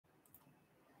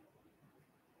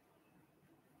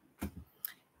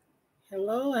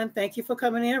Hello, and thank you for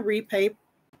coming in, replay.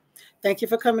 Thank you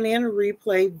for coming in,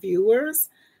 replay viewers.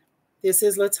 This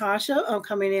is Latasha. I'm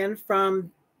coming in from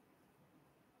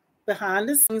behind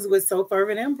the scenes with So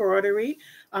Fervent Embroidery.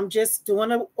 I'm just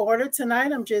doing an order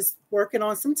tonight. I'm just working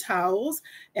on some towels,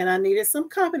 and I needed some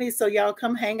company, so y'all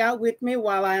come hang out with me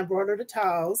while I embroider the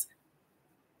towels.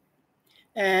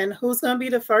 And who's going to be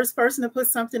the first person to put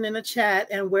something in the chat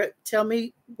and tell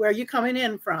me where you're coming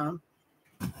in from?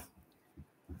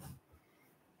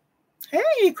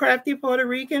 Hey, Crafty Puerto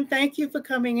Rican, thank you for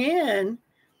coming in.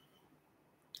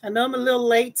 I know I'm a little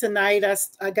late tonight.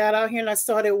 I got out here and I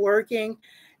started working,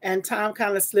 and time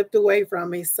kind of slipped away from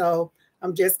me. So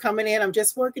I'm just coming in. I'm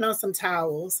just working on some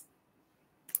towels.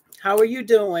 How are you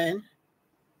doing?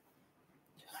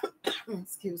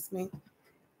 Excuse me.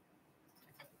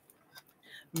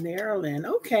 Maryland.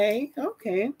 Okay.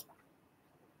 Okay.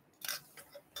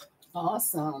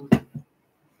 Awesome.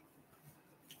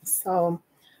 So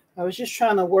I was just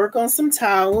trying to work on some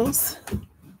towels.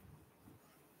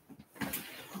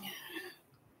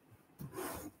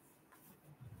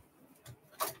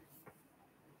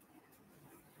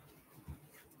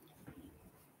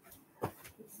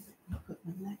 Put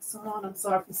my next one on. I'm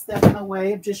sorry for stepping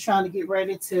away. I'm just trying to get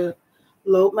ready to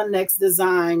load my next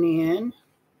design in.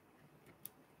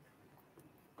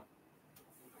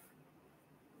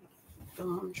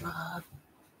 Thumb drive.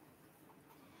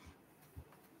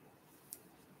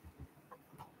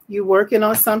 You working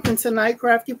on something tonight,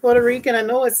 Crafty Puerto Rican? I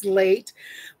know it's late,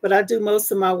 but I do most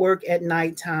of my work at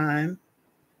nighttime.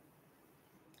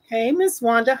 Hey, Miss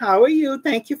Wanda, how are you?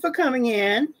 Thank you for coming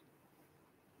in.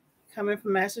 Coming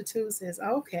from Massachusetts.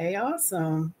 Okay,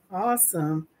 awesome.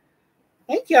 Awesome.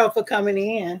 Thank y'all for coming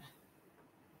in.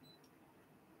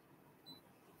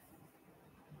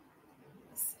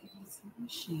 Let's see, it's a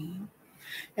machine.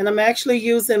 And I'm actually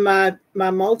using my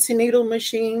multi-needle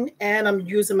machine, and I'm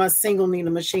using my single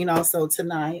needle machine also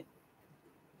tonight,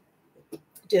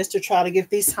 just to try to get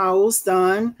these towels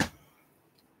done.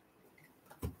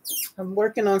 I'm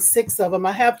working on 6 of them.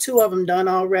 I have 2 of them done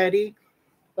already,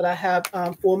 but I have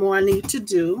 4 more I need to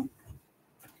do.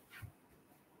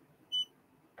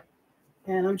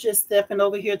 And I'm just stepping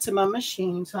over here to my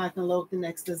machine so I can load the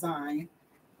next design.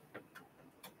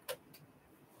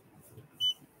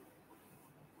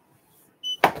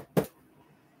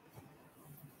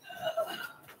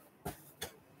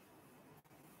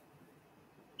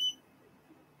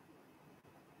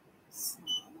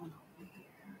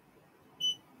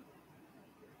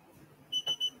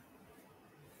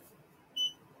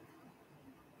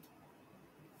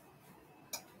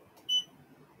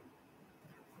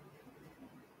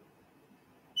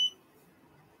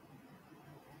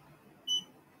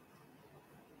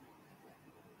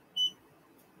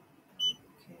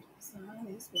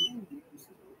 Is being used.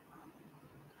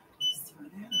 Let's turn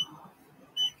that off. Go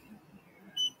back in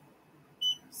here.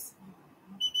 So,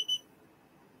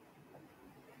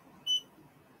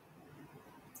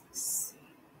 let's see.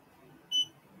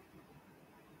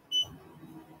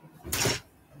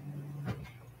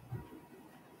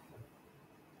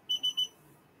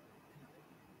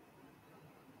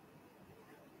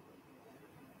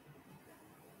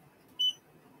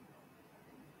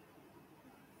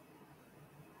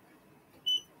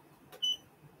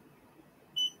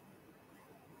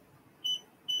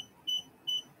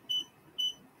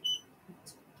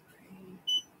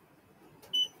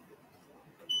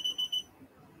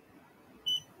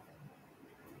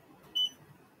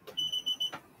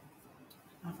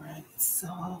 All right, so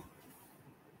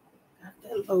got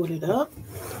that loaded up.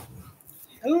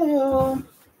 Hello.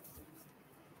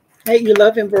 Hey, you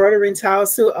love embroidering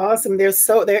towels too? Awesome.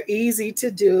 They're easy to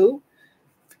do.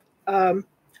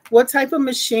 What type of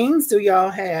machines do y'all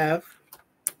have?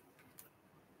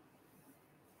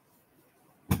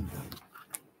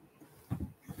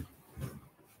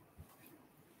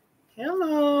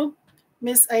 Hello,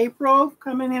 Miss April,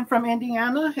 coming in from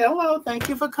Indiana. Hello, thank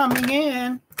you for coming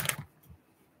in.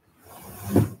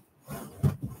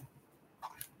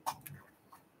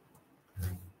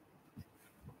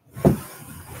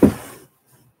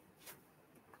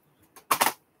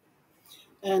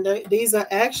 And these are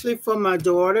actually for my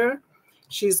daughter.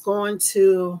 She's going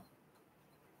to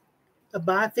a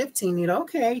buy 15 needle.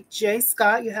 Okay, Jay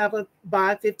Scott, you have a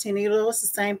buy 15 needle. It's the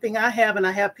same thing I have, and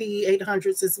I have PE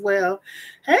 800s as well.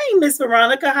 Hey, Miss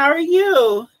Veronica, how are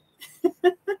you?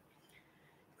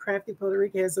 Crafty Puerto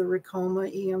Rico has a Ricoma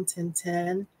EM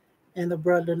 1010 and the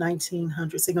Brother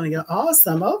 1900. So you're going to get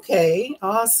awesome. Okay,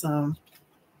 awesome.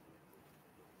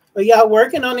 Are y'all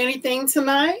working on anything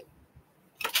tonight?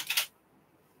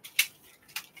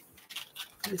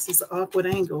 This is an awkward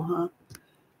angle, huh?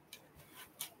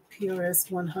 PRS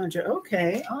 100.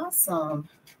 Okay, awesome.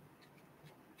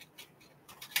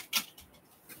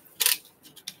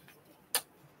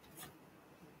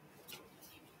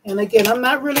 And again, I'm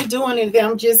not really doing anything.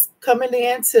 I'm just coming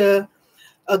in to,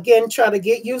 again, try to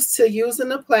get used to using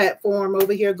the platform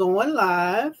over here, going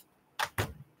live,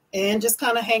 and just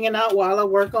kind of hanging out while I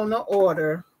work on the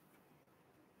order.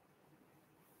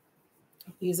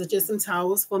 These are just some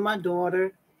towels for my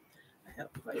daughter. I have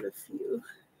quite a few.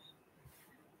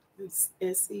 It's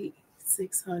SE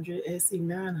 600, SE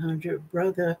 900,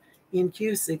 brother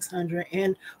NQ 600,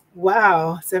 and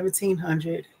wow,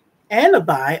 1700. And a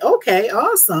buy. Okay,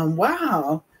 awesome.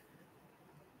 Wow.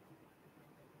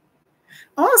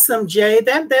 Awesome, Jay.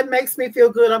 That makes me feel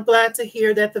good. I'm glad to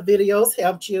hear that the videos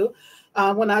helped you.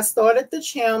 When I started the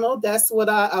channel, that's what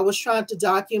I was trying to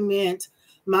document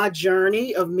my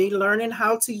journey of me learning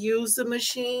how to use the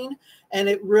machine. And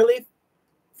it really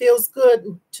feels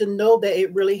good to know that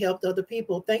it really helped other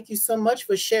people. Thank you so much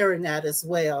for sharing that as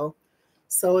well.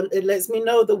 So it lets me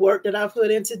know the work that I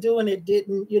put into doing it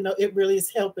didn't, it really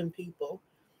is helping people.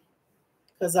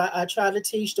 Because I try to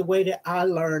teach the way that I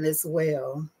learn as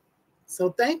well. So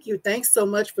thank you. Thanks so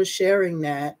much for sharing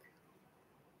that.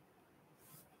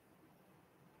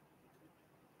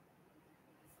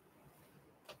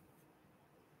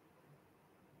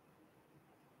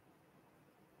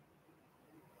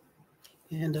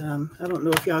 And I don't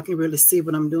know if y'all can really see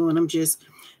what I'm doing. I'm just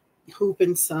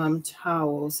hooping some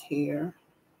towels here.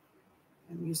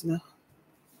 I'm using a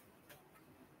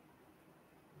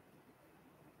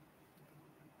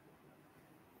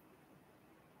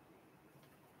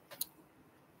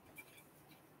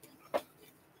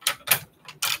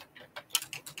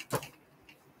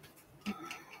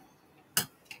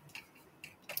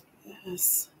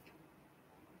yes.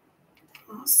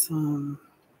 Awesome.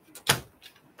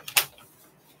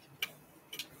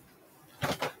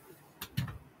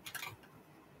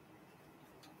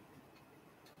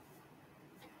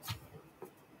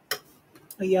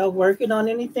 Are y'all working on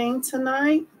anything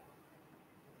tonight?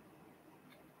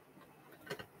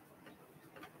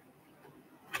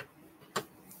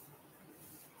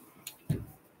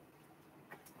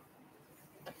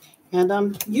 And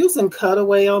I'm using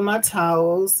cutaway on my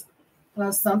towels.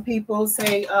 Some people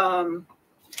say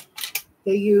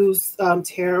they use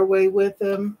tearaway with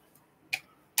them.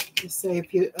 Just say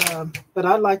if you, but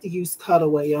I like to use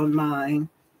cutaway on mine.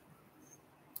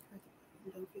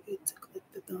 Don't forget to click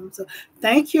the thumbs up.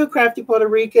 Thank you, Crafty Puerto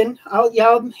Rican.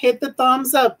 Y'all hit the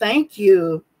thumbs up. Thank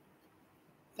you.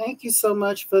 Thank you so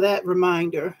much for that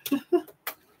reminder.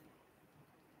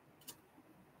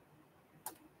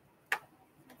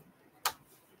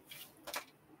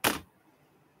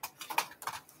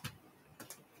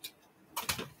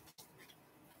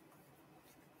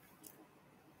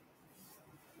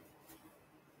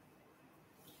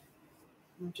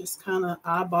 I'm just kind of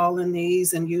eyeballing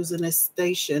these and using this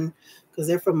station because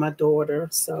they're from my daughter.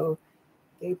 So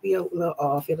they'll be a little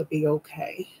off. It'll be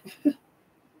okay.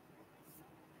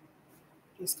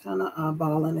 Just kind of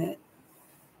eyeballing it.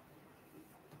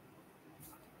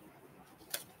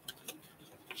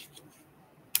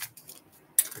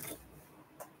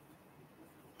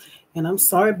 And I'm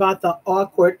sorry about the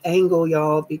awkward angle,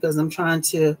 y'all, because I'm trying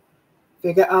to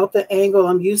figure out the angle.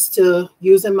 I'm used to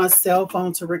using my cell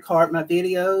phone to record my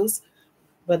videos.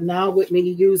 But now with me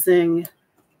using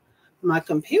my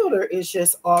computer, it's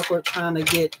just awkward trying to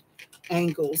get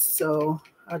angles. So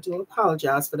I do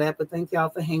apologize for that, but thank y'all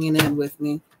for hanging in with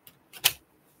me.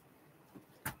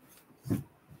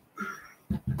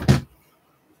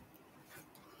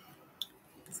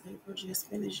 April just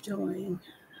finished doing.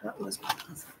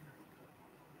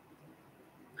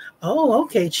 Oh,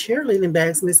 okay. Cheerleading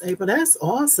bags, Miss April. That's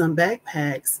awesome.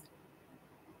 Backpacks.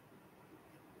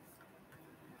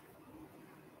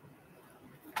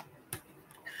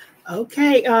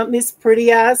 Okay, Miss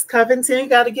Pretty Eyes Covington,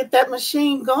 got to get that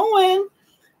machine going.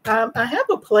 I have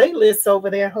a playlist over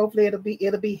there. Hopefully,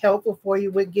 it'll be helpful for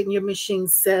you with getting your machine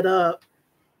set up.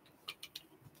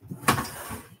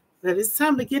 But it's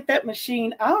time to get that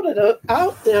machine out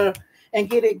there and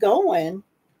get it going.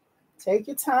 Take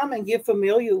your time and get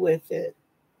familiar with it.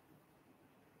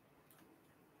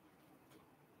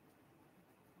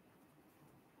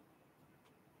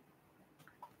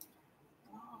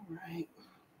 All right.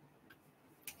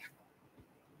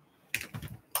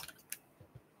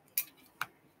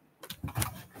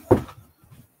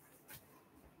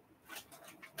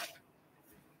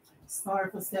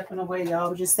 Sorry for stepping away,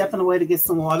 y'all. Just stepping away to get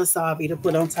some wasabi to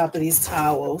put on top of these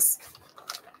towels.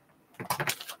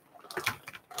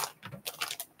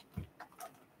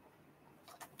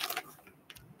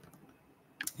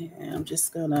 And I'm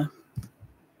just gonna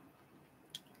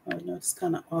it's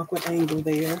kind of awkward angle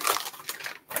there.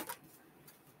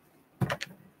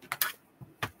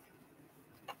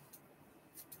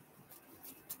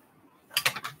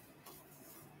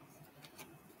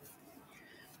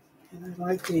 And I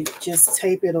like to just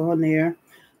tape it on there.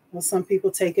 Well, some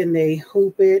people take and they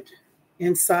hoop it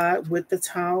inside with the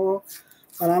towel,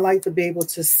 but I like to be able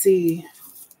to see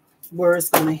where it's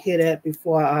going to hit at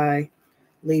before I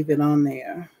leave it on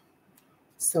there.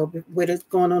 So with it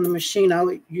going on the machine, I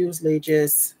would usually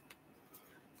just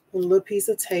put a little piece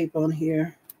of tape on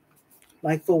here,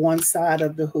 like for one side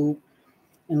of the hoop,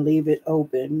 and leave it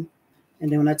open.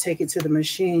 And then when I take it to the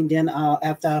machine, then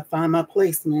after I find my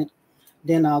placement,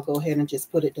 then I'll go ahead and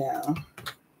just put it down.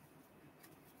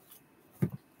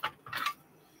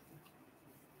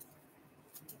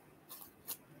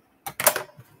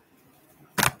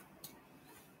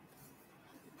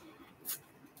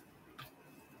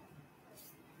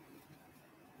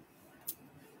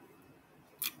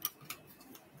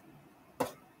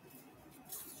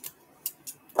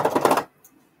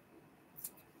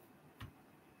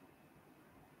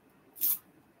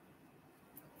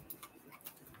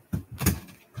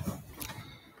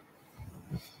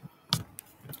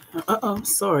 Uh-oh,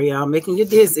 sorry, y'all, making you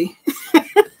dizzy.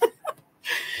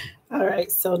 All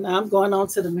right, so now I'm going on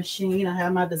to the machine. I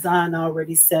have my design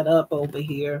already set up over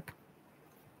here.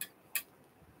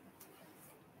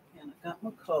 And I got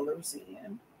my colors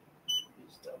in.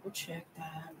 Just double check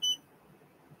that.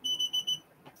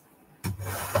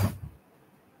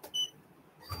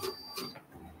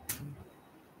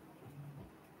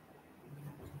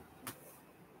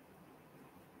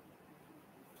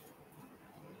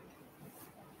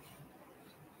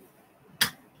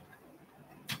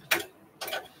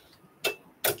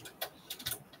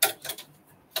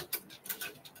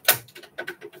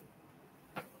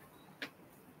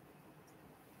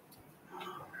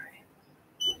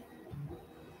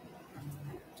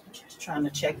 Just trying to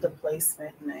check the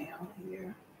placement now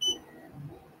here.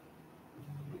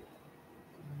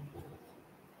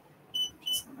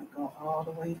 Just gonna go all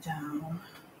the way down.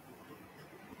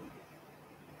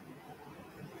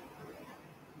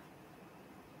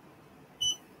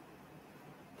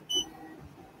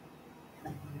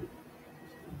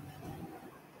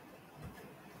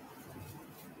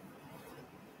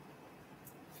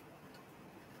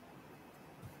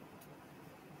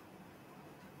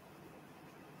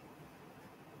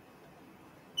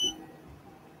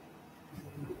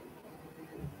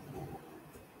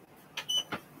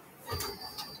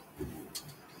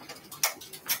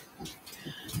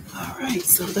 All right,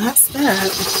 so that's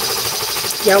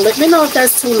that. Y'all let me know if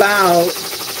that's too loud.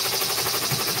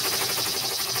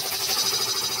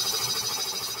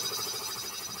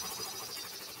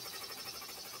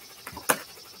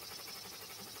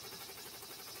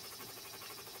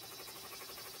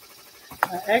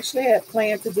 I actually had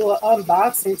planned to do an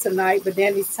unboxing tonight, but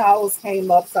then these towels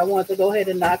came up, so I wanted to go ahead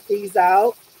and knock these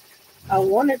out. I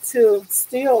wanted to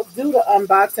still do the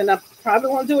unboxing. I probably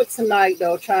won't do it tonight,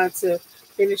 though, trying to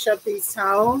finish up these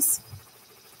towels.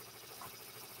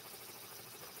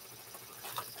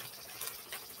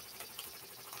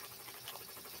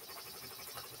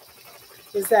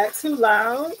 Is that too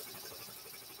loud?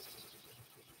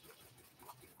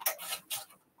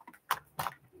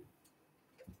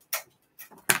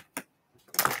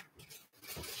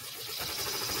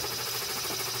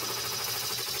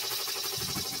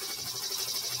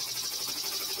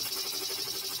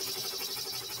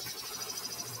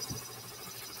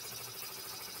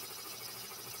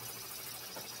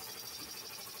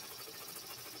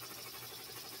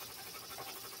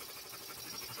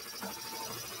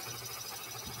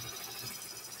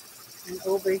 And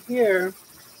over here,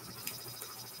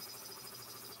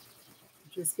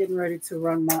 just getting ready to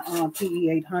run my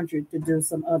PE800 to do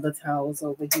some other towels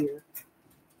over here.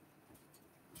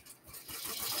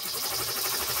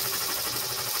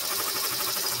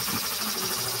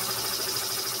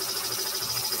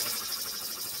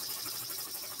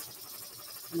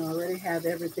 And I already have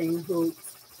everything hooped.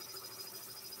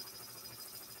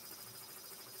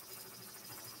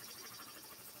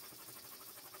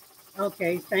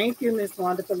 Okay, thank you, Miss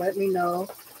Wanda, for letting me know.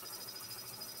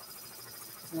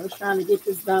 I was trying to get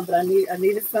this done, but I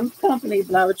needed some company,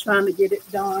 but I was trying to get it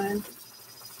done.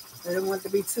 I didn't want it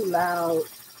to be too loud.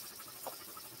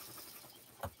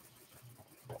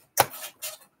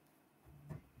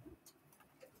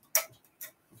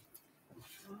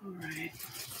 All right.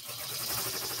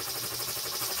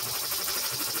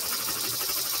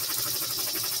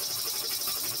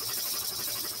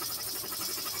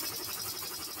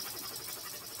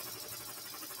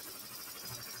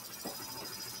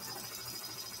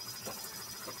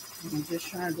 I'm just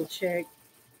trying to check.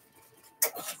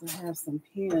 I have some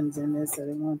pins in this, so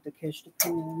they want to catch the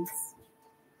pins.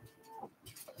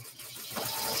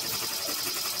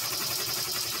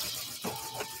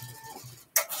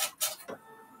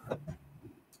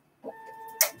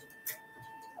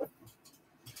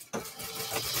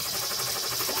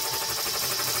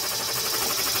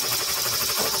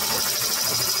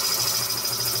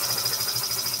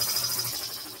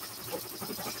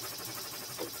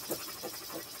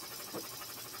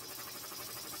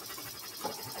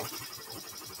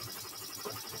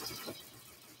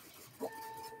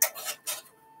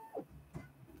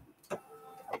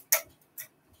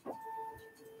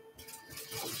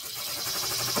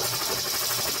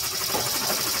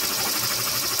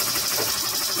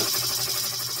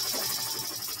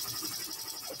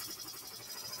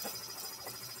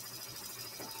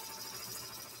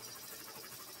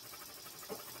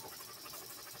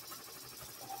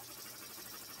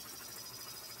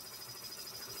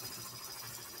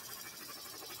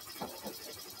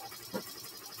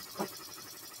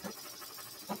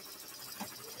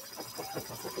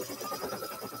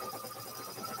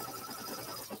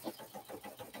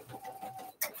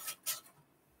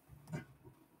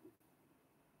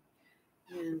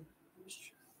 And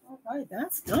all right,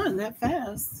 that's done that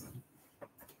fast.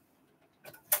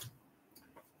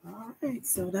 All right,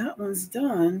 so that one's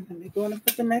done. Let me go and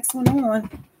put the next one on.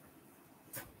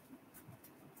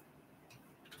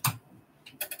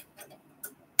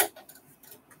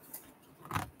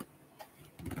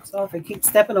 So if I keep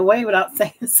stepping away without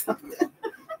saying something.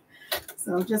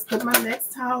 So just put my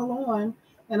next towel on.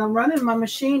 And I'm running my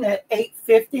machine at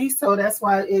 850, so that's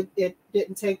why it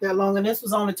didn't take that long. And this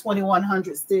was only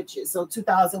 2,100 stitches, so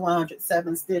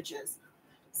 2,107 stitches.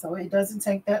 So it doesn't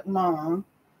take that long.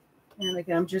 And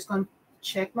again, I'm just going to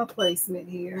check my placement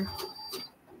here.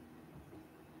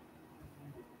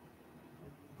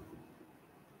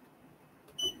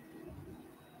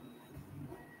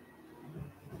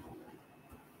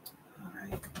 All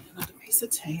right, another piece of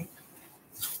tape.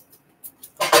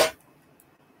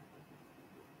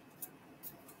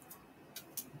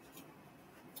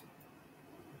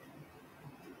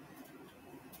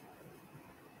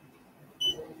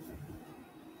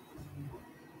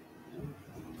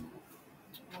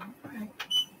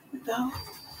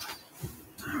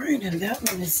 All right, and that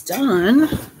one is done.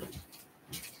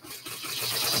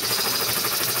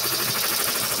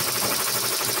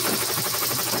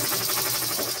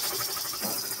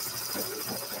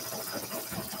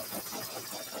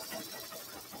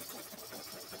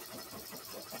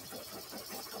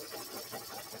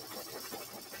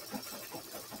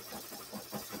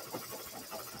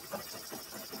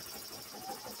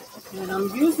 And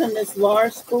I'm using this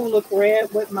large spool of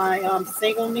thread with my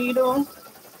single needle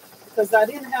because I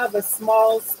didn't have a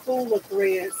small spool of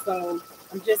thread. So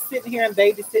I'm just sitting here and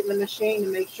babysitting the machine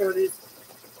to make sure it's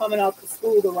coming off the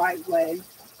spool the right way.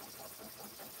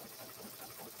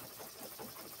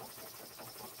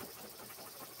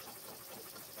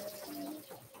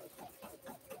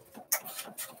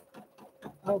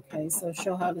 Okay, so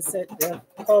show how to set the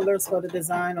colors for the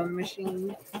design on the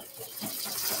machine.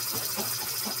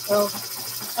 So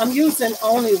I'm using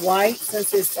only white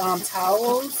since it's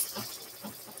towels.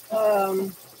 I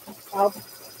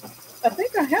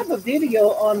think I have a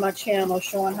video on my channel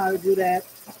showing how to do that.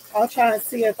 I'll try and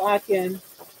see if I can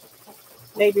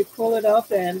maybe pull it up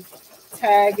and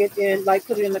tag it in, like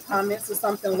put it in the comments or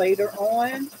something later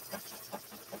on.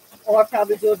 Or I'll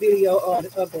probably do a video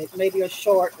of it, maybe a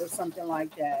short or something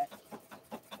like that.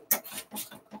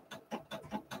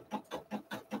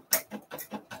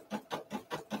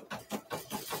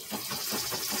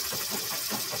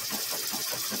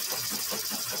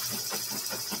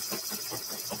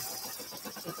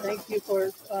 Thank you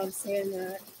for saying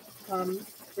that,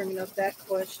 bringing up that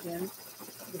question,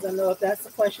 because I know if that's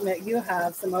a question that you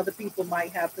have, some other people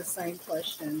might have the same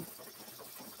question.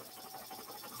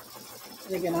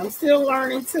 And again, I'm still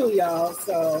learning too, y'all,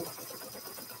 so.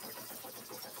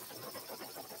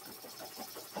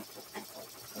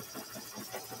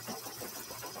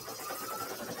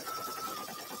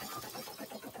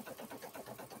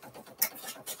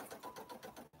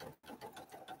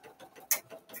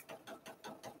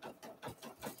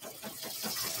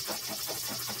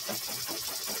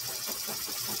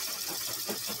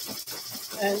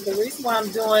 And the reason why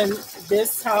I'm doing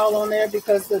this towel on there,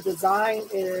 because the design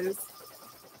is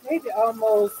maybe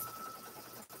almost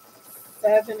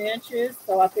 7 inches.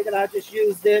 So I figured I'd just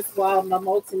use this while my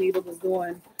multi-needle was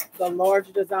doing the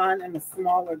large design and the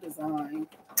smaller design.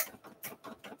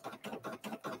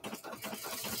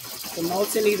 The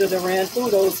multi-needle that ran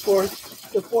through those four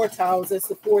towels. It's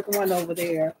the fourth one over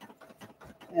there.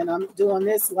 And I'm doing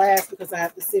this last because I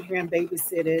have to sit here and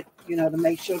babysit it, you know, to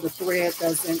make sure the thread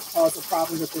doesn't cause a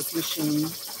problem with this machine.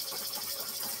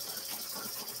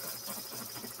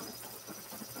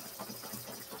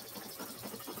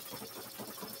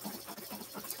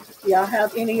 Y'all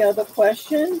have any other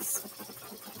questions?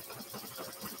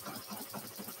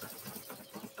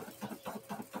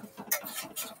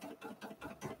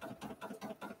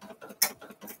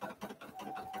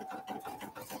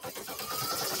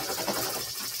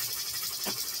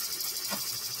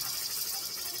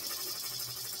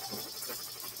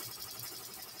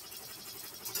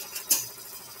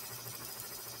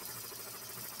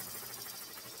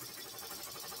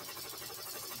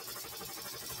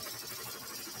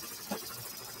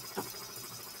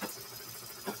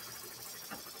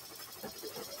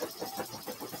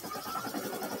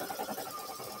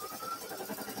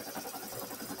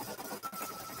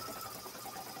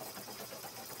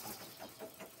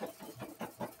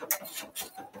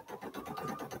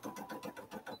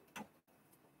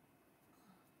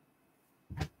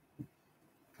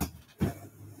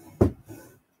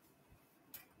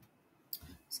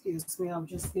 Excuse me, I'm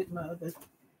just getting my other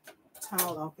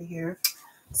towel off of here.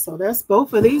 So that's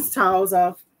both of these towels.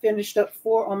 I've finished up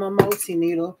 4 on my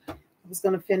multi-needle. I was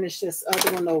going to finish this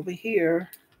other one over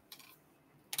here.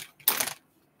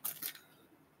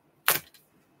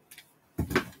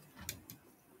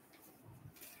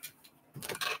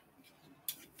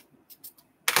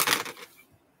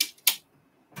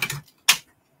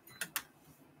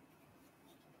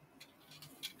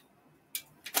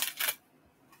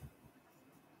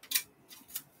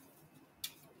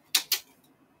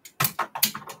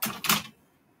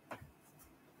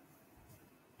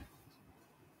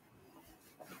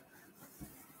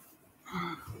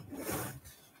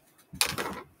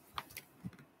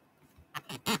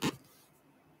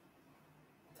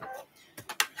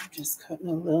 Just cutting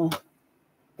a little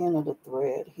end of the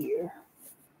thread here.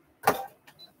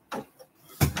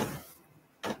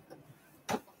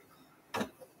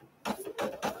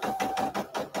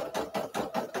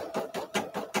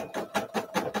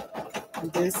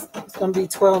 This is going to be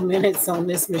 12 minutes on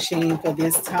this machine for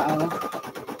this towel.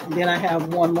 And then I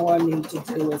have one more I need to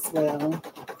do as well.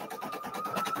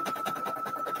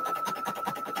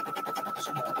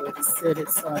 I already set it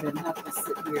so I didn't have to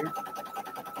sit here.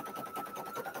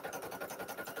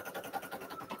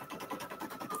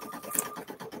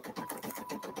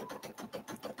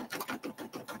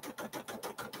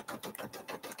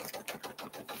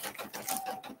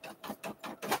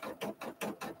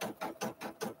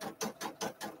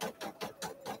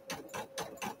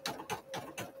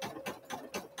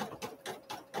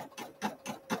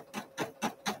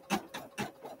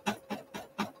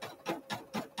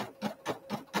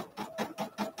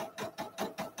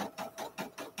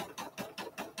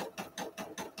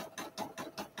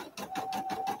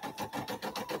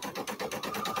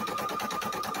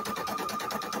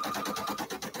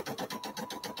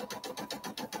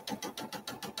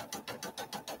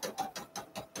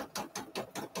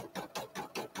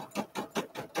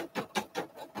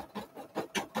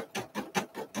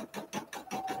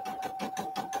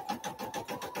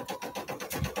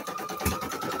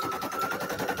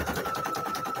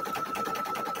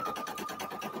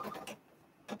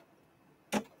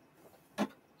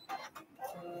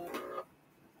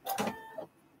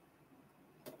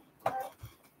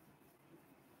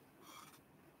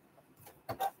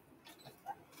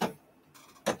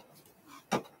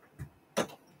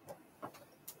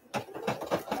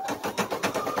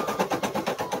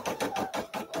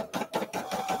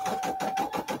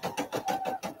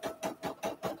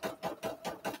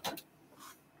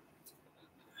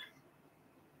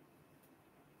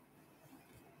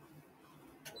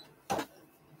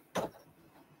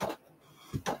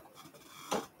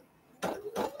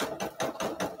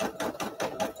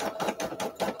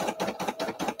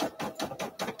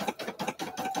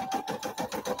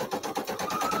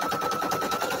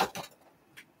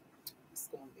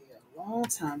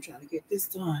 Time trying to get this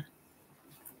done.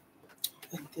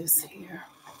 Put this here.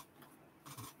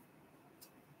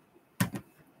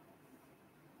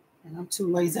 And I'm too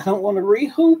lazy. I don't want to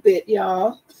rehoop it,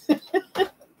 y'all.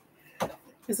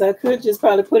 Because I could just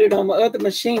probably put it on my other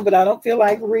machine, but I don't feel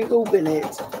like rehooping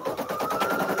it.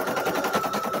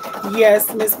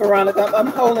 Yes, Miss Veronica, I'm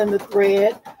holding the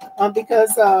thread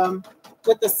because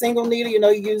with the single needle, you know,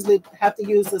 you usually have to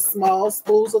use the small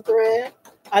spools of thread.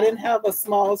 I didn't have a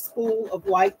small spool of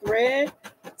white thread,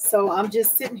 so I'm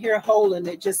just sitting here holding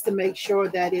it just to make sure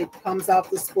that it comes off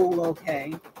the spool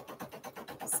okay.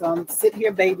 So I'm sitting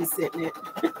here babysitting it.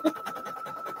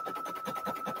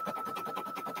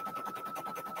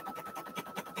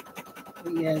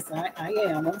 Yes, I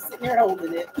am. I'm sitting here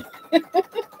holding it.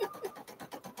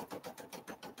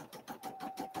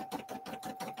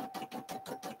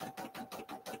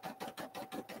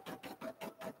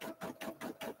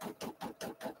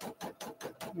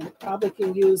 You probably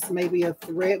can use maybe a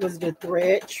thread. Was it a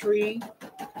thread tree?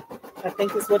 I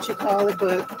think is what you call it,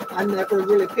 but I never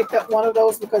really picked up one of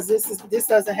those because this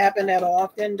doesn't happen that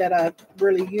often that I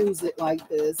really use it like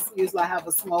this. Usually I have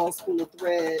a small spool of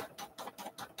thread.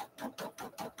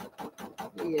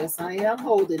 Yes, I am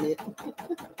holding it.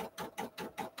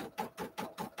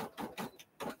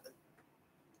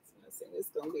 It's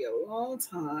gonna be a long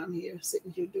time here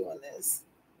sitting here doing this.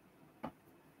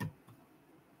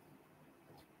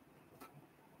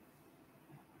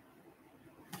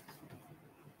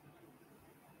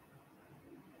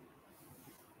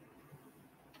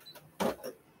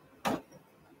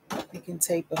 You can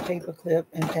tape a paper clip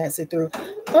and pass it through.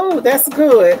 Oh, that's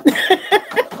good.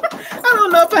 I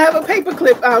don't know if I have a paper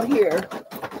clip out here.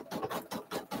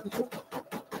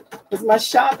 Because my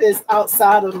shop is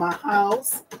outside of my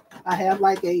house. I have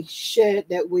like a shed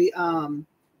that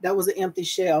that was an empty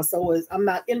shell. So I'm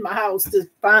not in my house to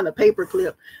find a paper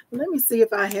clip. Let me see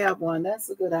if I have one. That's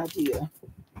a good idea.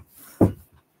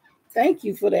 Thank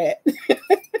you for that.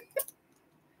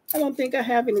 I don't think I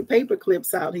have any paper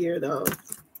clips out here though.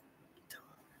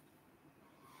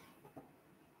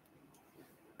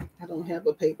 I don't have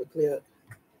a paper clip.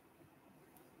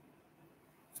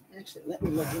 Actually, let me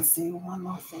look and see one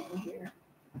more thing here.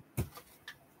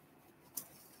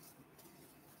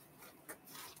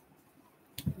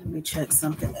 Let me check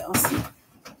something else.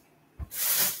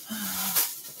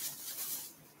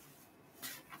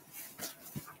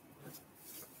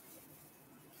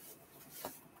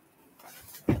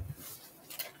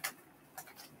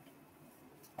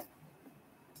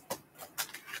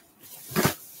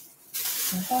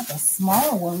 I have a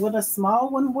small one. Would a small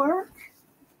one work?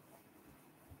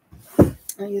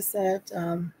 And you said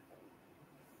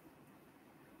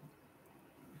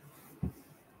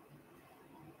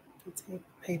take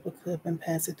a paper clip and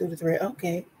pass it through the thread.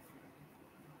 Okay.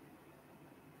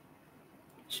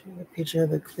 Show a picture of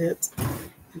the clips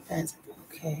and pass it.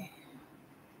 Okay.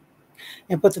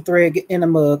 And put the thread in a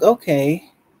mug.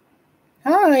 Okay.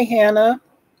 Hi, Hannah.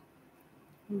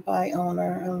 By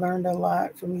owner. I learned a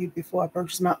lot from you before I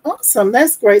purchased my. Awesome.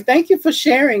 That's great. Thank you for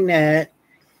sharing that.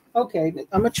 Okay.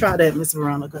 I'm going to try that, Miss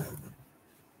Veronica.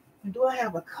 Do I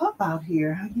have a cup out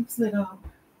here? I usually don't.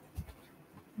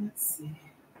 Let's see.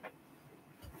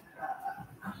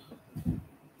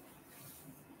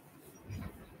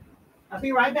 I'll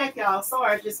be right back, y'all.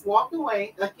 Sorry, I just walked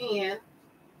away again.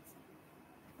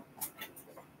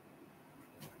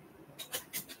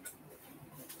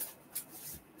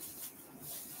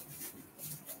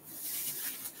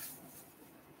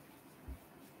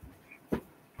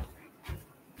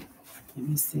 Let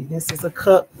me see. This is a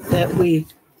cup that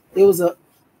it was a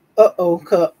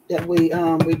cup that we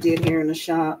did here in the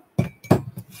shop.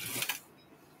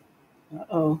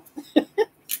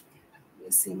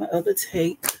 Let's see my other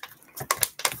tape.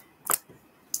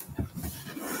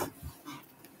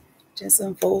 Just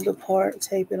unfold the part,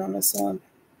 tape it on the sewing,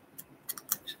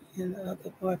 and the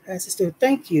other part passes through.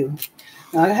 Thank you.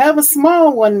 Now I have a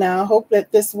small one now. Hope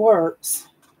that this works.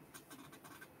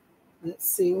 Let's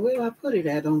see, where do I put it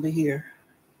at over here?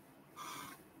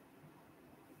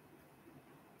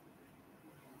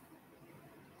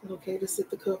 Okay, to sit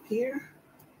the cup here.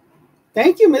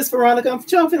 Thank you, Miss Veronica. I'm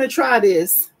trying to try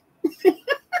this.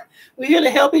 We're here to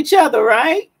help each other,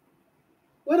 right?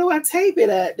 Where do I tape it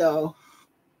at, though?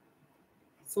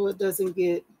 So it doesn't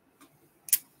get.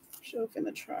 I'm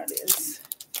gonna try this.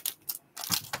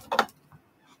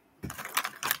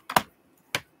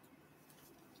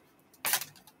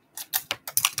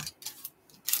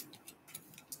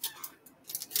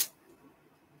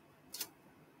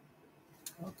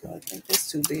 Okay, I think it's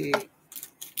too big.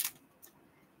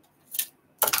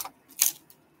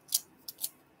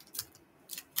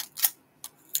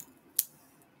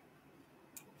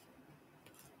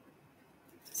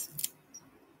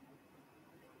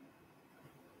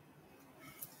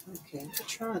 Okay, let's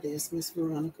try this, Miss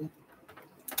Veronica.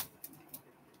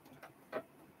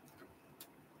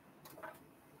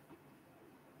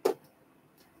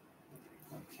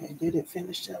 Okay, did it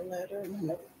finish that letter?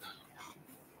 No.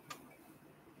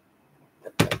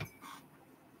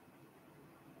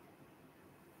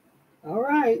 All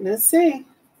right, let's see.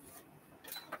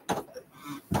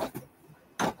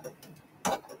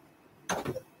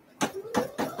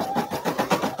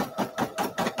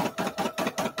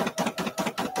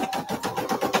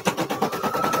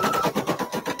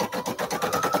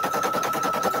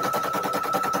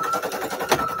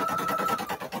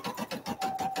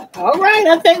 All right,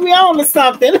 I think we on to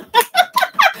something.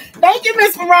 Thank you,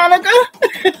 Miss Veronica.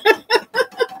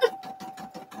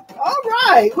 All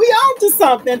right, we on to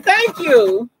something. Thank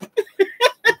you.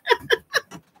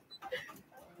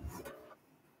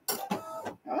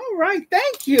 All right,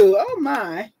 thank you. Oh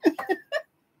my.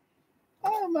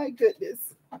 Oh my goodness.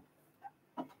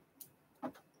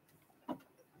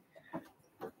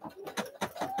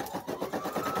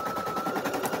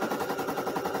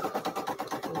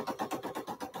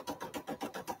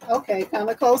 Okay, kind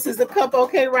of close. Is the cup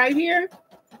okay right here?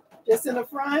 Just in the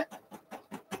front?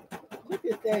 Look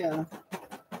at that.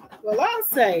 Well, I'll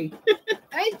say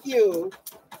thank you.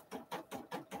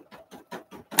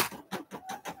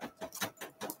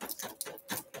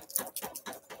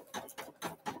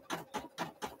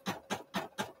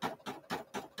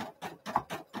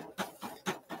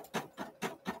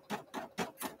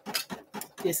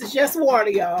 This is just water,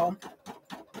 y'all.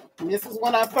 And this was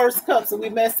one of our first cups, and we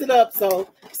messed it up, so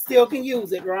still can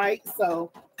use it, right?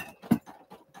 So,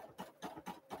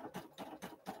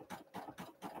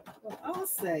 well, I'll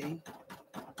say.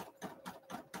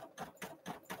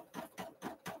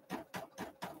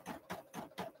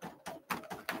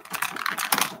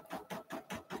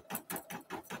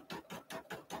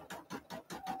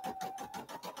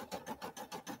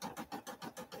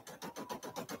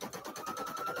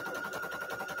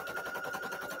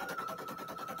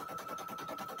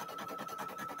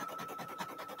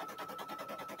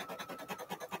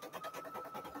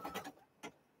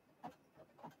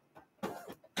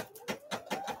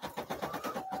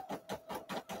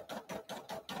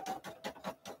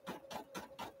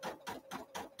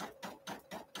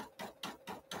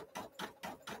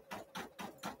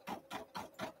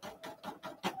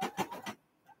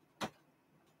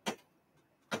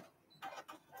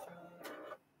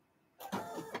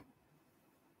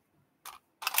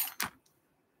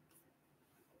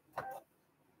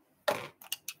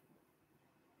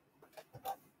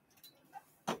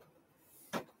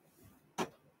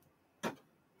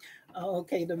 Oh,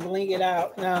 okay, to bling it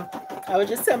out. Now, I was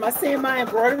just saying my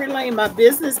embroidery lane, my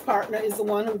business partner is the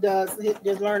one who does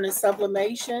just learning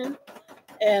sublimation,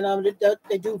 and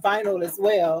they do vinyl as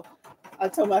well. I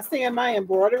told him I stay in my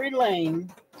embroidery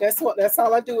lane. That's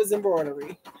all I do is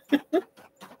embroidery. But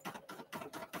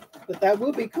that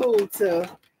would be cool to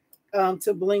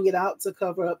bling it out to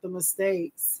cover up the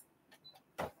mistakes.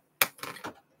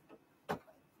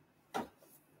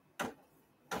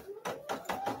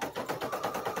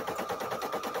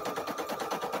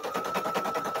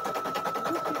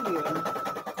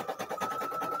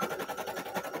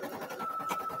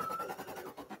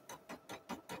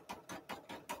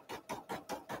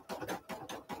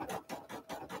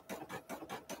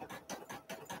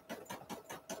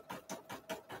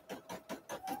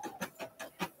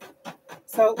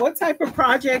 So what type of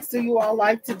projects do you all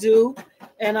like to do?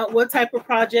 And what type of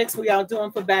projects were y'all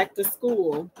doing for back to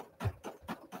school?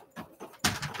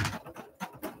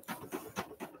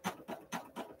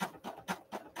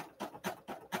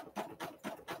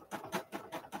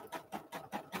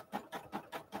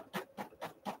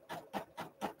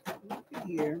 Look at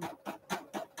here.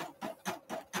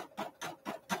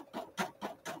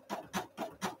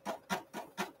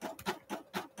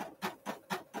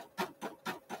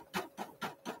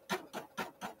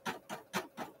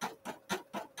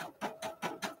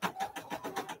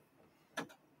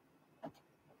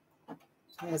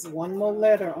 There's one more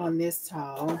letter on this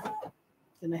towel.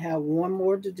 Gonna have one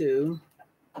more to do.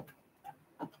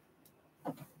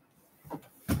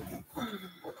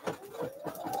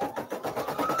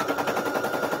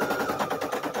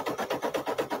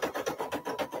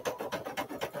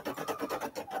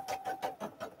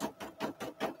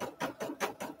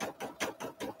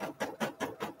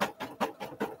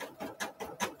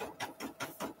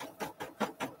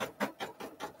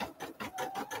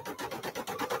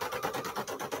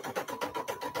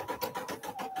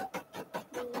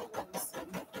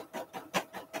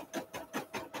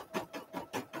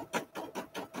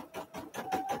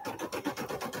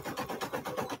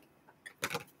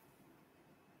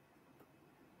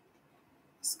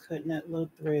 Just cutting that little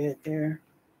thread there.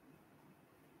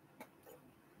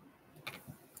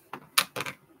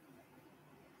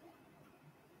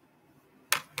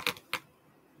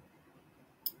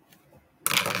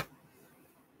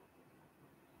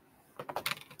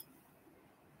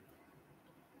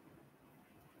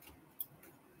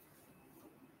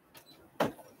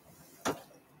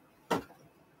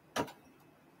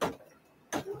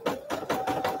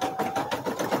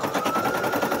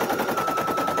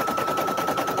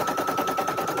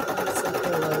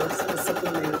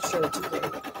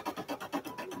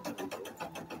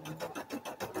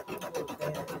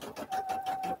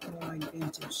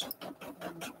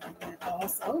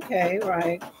 Okay,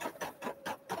 right.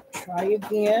 Try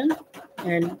again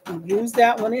and use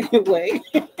that one anyway.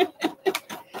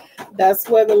 That's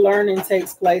where the learning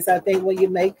takes place. I think when you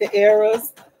make the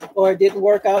errors or it didn't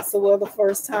work out so well the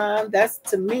first time, that's,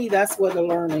 to me, that's where the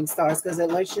learning starts, because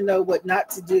it lets you know what not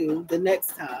to do the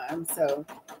next time. So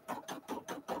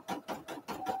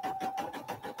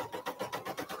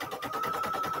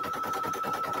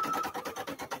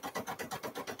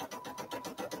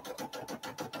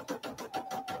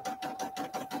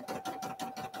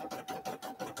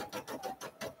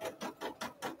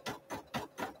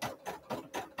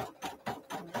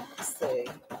let's see.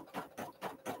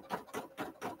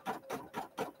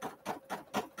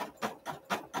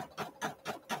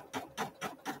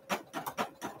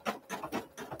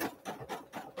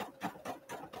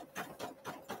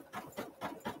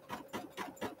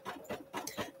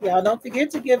 Y'all don't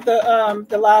forget to give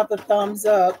the live a thumbs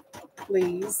up,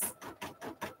 please.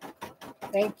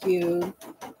 Thank you.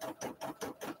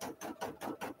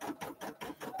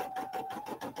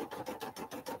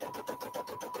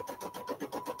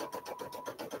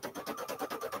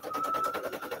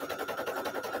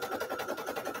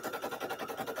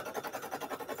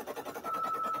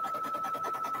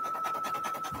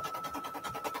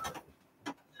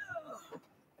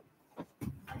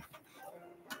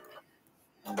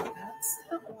 That's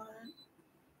that one.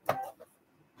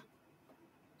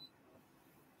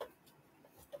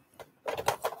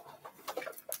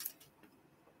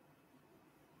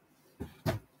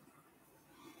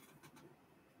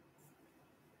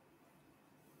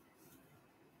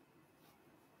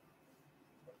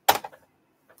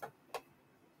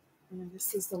 And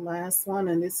this is the last one,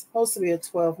 and it's supposed to be a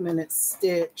 12-minute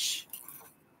stitch.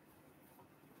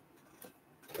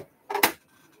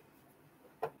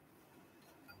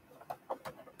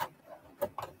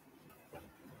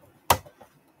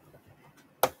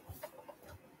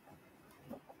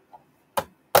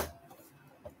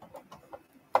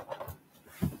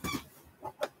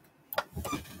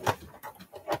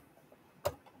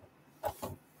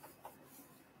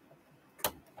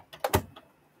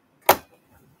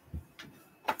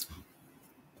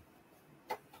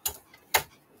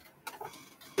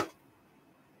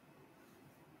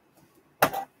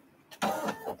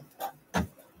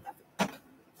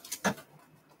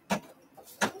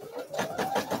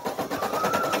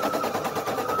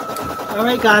 All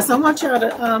right, guys, I want y'all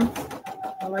to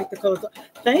I like the color.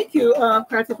 Thank you,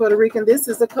 Crafty Puerto Rican. This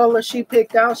is the color she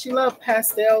picked out. She loved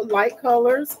pastel light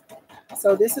colors.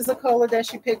 So this is a color that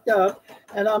she picked up.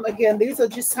 And again, these are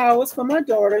just towels for my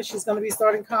daughter. She's going to be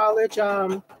starting college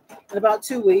in about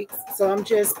 2 weeks. So I'm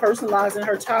just personalizing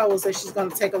her towels that she's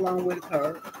going to take along with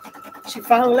her. She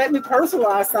finally let me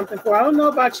personalize something for her. I don't know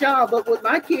about y'all, but with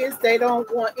my kids, they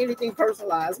don't want anything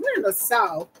personalized. We're in the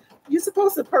South. You're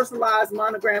supposed to personalize,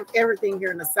 monogram everything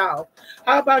here in the South.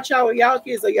 How about y'all with y'all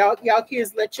kids? Or y'all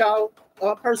kids let y'all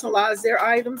personalize their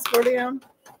items for them?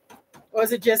 Or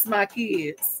is it just my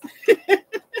kids?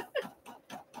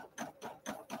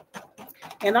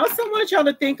 And I also want y'all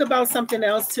to think about something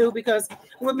else too, because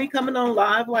with me coming on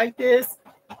live like this,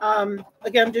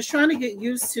 again, I'm just trying to get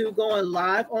used to going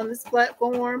live on this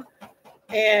platform.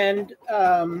 And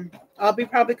I'll be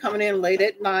probably coming in late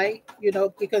at night, you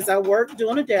know, because I work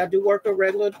during the day. I do work a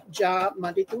regular job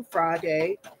Monday through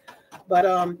Friday. But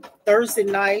Thursday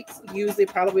nights usually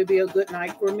probably be a good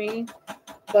night for me.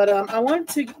 But I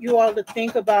want you all to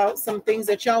think about some things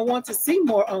that y'all want to see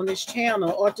more on this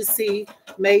channel, or to see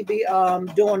maybe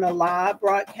doing a live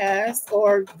broadcast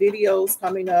or videos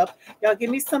coming up. Y'all give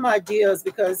me some ideas,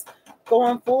 because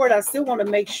going forward, I still want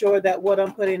to make sure that what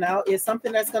I'm putting out is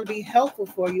something that's going to be helpful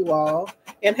for you all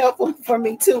and helpful for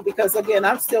me too, because again,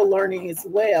 I'm still learning as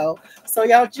well. So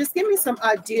y'all just give me some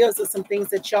ideas of some things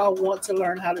that y'all want to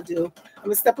learn how to do. I'm going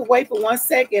to step away for 1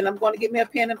 second. I'm going to get me a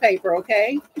pen and paper,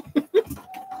 okay?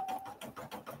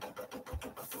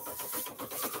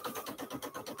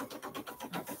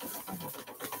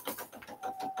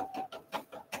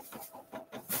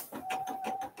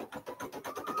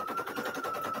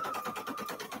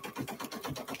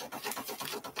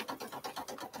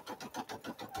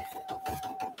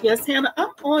 Yes, Hannah,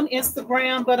 I'm on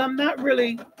Instagram, but I'm not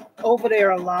really over there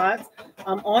a lot.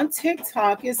 I'm on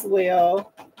TikTok as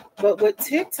well. But with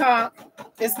TikTok,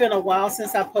 it's been a while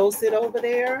since I posted over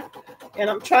there. And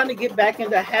I'm trying to get back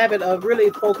in the habit of really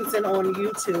focusing on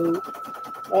YouTube.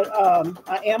 But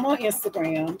I am on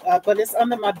Instagram, but it's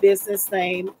under my business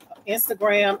name.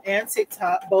 Instagram and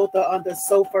TikTok both are under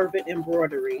So Fervent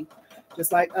Embroidery.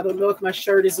 Just like, I don't know if my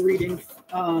shirt is reading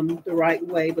the right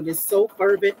way, but it's So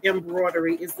Fervent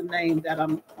Embroidery is the name that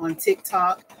I'm on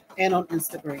TikTok and on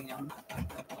Instagram.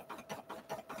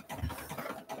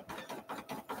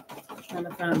 Trying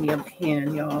to find me a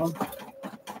pen, y'all.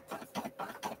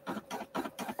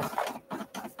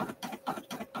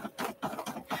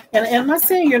 And am I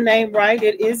saying your name right?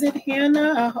 Is it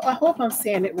Hannah? I hope I'm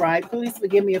saying it right. Please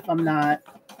forgive me if I'm not.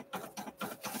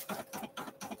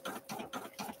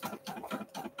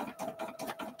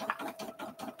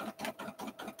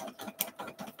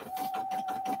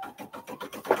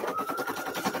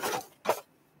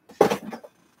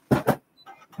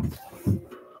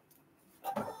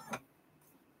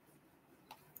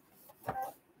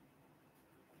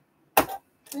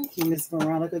 Thank you, Miss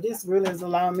Veronica. This really is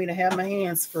allowing me to have my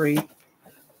hands free.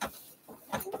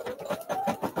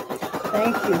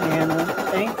 Thank you, Hannah.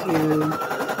 Thank you.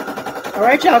 All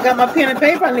right, y'all got my pen and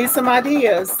paper. I need some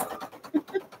ideas.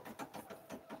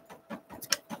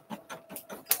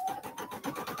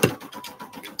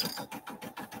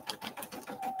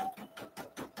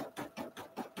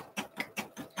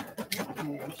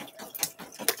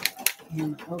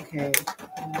 Okay.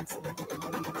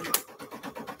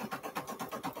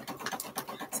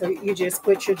 So you just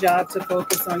quit your job to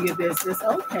focus on your business.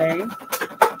 Okay.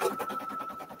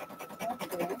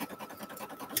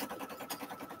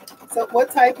 So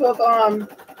what type of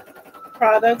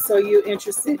products are you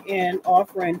interested in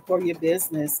offering for your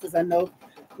business? Because I know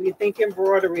when you think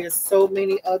embroidery, is so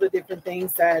many other different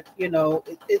things that, you know,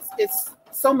 it's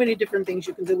so many different things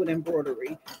you can do with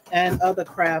embroidery and other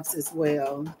crafts as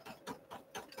well.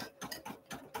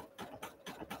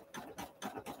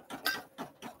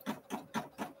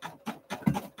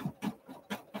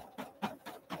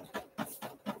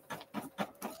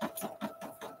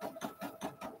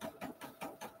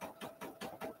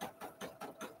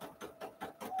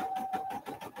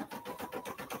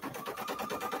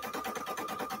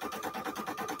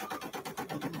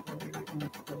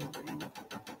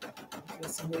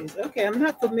 Okay, I'm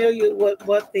not familiar with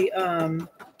what the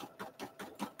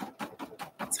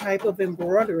type of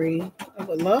embroidery. I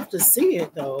would love to see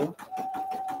it though.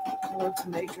 I love to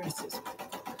make dresses.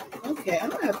 Okay, I'm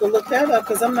gonna have to look that up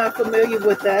because I'm not familiar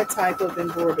with that type of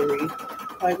embroidery.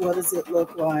 Like, what does it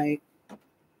look like?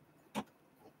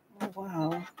 Oh,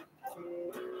 wow.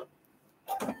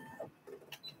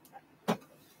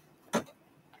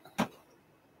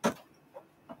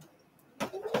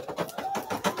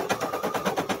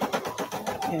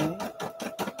 Okay.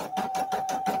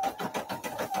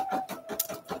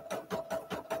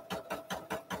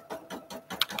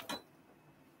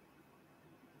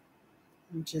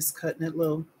 I'm just cutting it a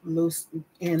little loose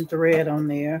end thread on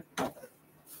there.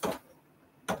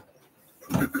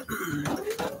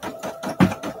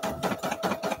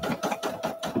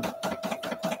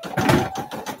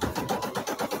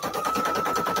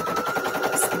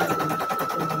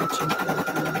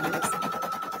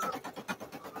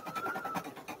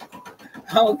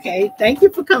 Okay, thank you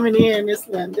for coming in, Miss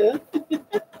Linda.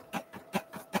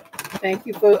 Thank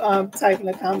you for typing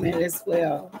a comment as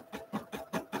well.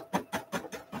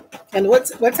 And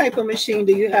what type of machine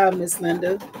do you have, Miss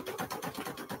Linda?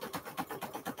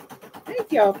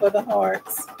 Thank y'all for the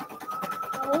hearts.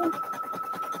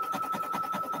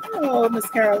 Hello, Miss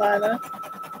Carolina.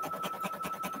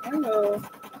 Hello.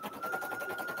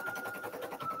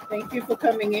 Thank you for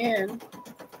coming in.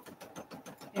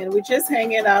 And we're just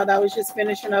hanging out. I was just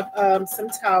finishing up some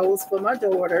towels for my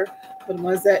daughter, for the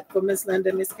ones that for Miss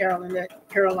Linda, Miss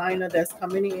Carolina that's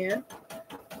coming in.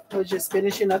 I was just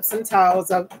finishing up some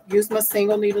towels. I used my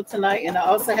single needle tonight, and I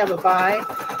also have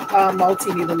a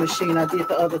multi-needle machine. I did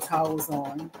the other towels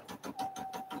on.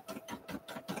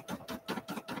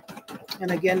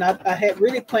 And again, I had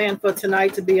really planned for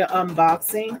tonight to be an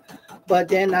unboxing, but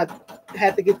then I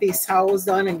had to get these towels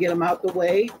done and get them out the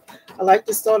way. I like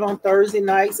to start on Thursday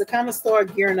nights. I kind of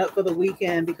start gearing up for the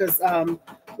weekend because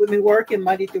we've been working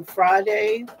Monday through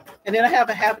Friday. And then I have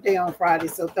a half day on Friday.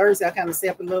 So Thursday, I kind of stay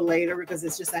up a little later because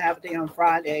it's just a half day on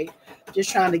Friday.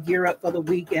 Just trying to gear up for the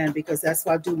weekend because that's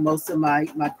why I do most of my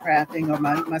crafting or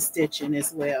my stitching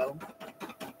as well.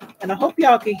 And I hope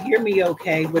y'all can hear me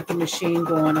okay with the machine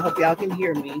going. I hope y'all can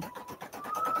hear me.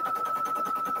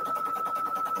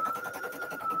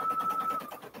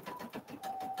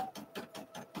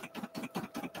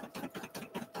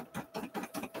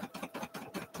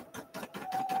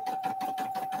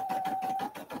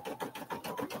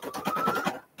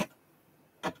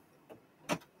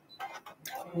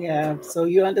 Yeah, so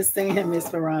you understand, Miss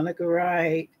Veronica,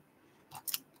 right?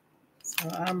 So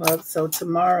I'm up. So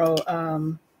tomorrow,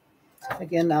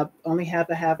 again, I only have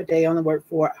a half a day. I only work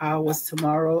 4 hours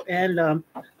tomorrow, and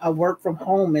I work from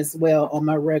home as well on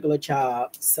my regular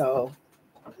job. So.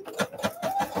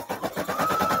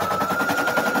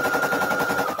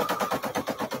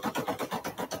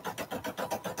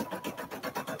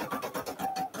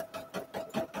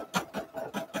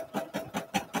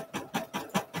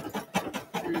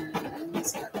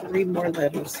 3 more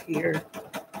letters here.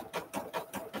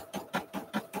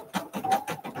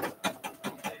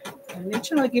 And they're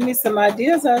trying to give me some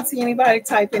ideas. I don't see anybody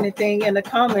type anything in the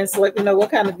comments. Let me know what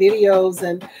kind of videos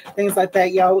and things like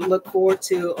that y'all would look forward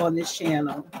to on this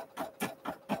channel.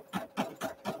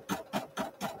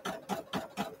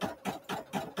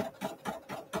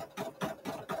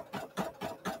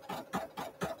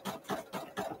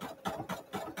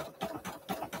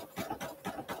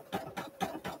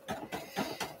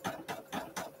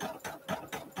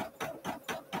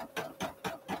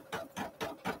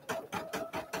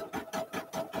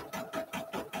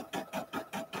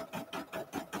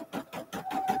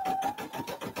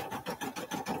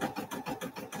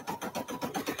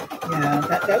 Yeah,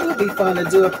 that would be fun to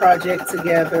do a project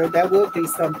together. That would be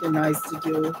something nice to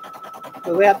do.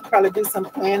 But we have to probably do some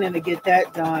planning to get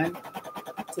that done,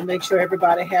 to make sure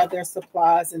everybody have their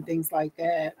supplies and things like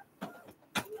that.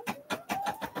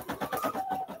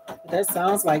 That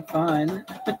sounds like fun.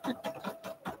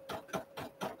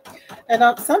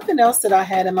 And something else that I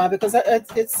had in mind, because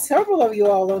it's several of you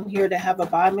all on here that have a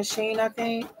buy machine, I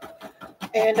think.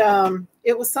 And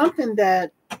it was something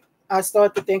that I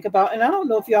started to think about, and I don't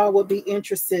know if y'all would be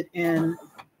interested in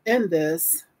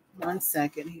this. 1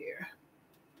 second here.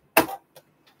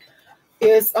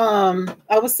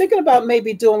 I was thinking about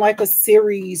maybe doing like a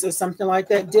series or something like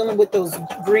that, dealing with those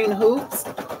green hoops.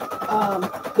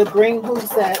 The green hoops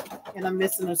that, and I'm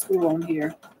missing a screw on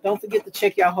here. Don't forget to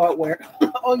check your hardware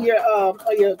on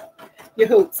your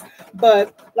hoops.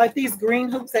 But like these green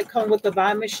hoops that come with the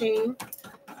buy machine.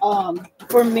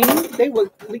 For me, they were,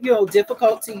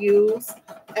 difficult to use,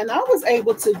 and I was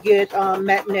able to get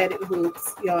magnetic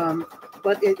hoops,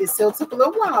 but it still took a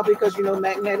little while because,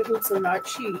 magnetic hoops are not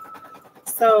cheap.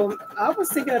 So I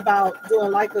was thinking about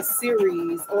doing like a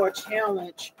series or a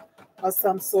challenge of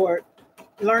some sort,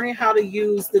 learning how to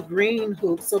use the green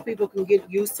hoops so people can get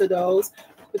used to those.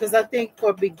 Because I think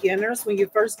for beginners, when you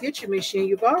first get your machine,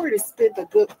 you've already spent a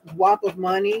good whop of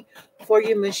money for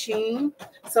your machine.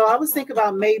 So I was thinking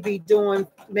about maybe doing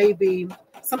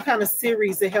some kind of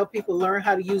series to help people learn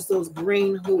how to use those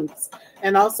green hoops.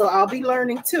 And also I'll be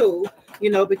learning too,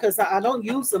 because I don't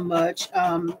use them much.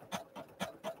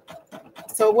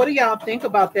 So what do y'all think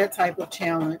about that type of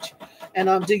challenge?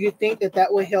 And do you think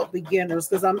that will help beginners?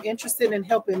 Because I'm interested in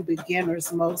helping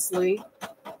beginners mostly.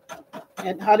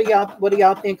 And what do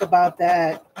y'all think about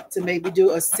that, to maybe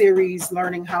do a series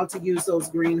learning how to use those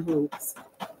green hoops?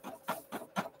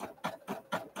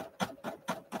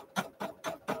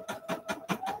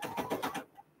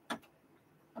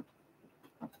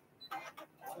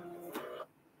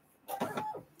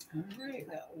 All right,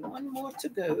 got one more to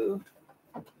go.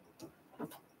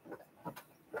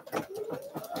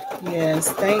 Yes,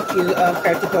 thank you,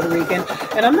 Crafty Puerto Rican.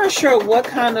 And I'm not sure what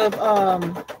kind of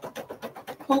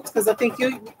hoops, because I think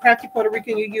you, Crafty Puerto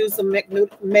Rican, you use the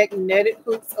magnetic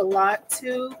hoops a lot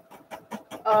too.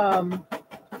 I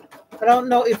don't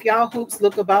know if y'all hoops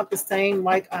look about the same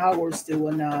like ours do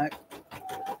or not.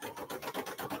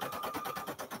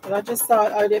 But I just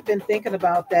thought I'd been thinking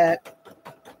about that,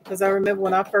 because I remember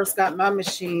when I first got my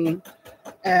machine,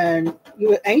 and you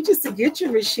were anxious to get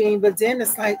your machine, but then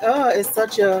it's like, it's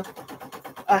such a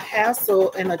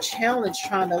hassle and a challenge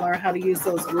trying to learn how to use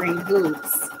those green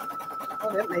hoops.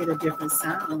 Oh, that made a different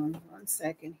sound. 1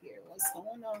 second here. What's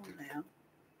going on now?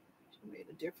 She made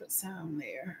a different sound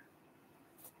there.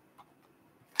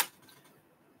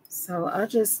 So I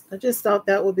just thought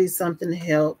that would be something to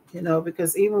help,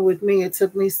 because even with me, it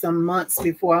took me some months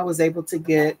before I was able to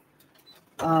get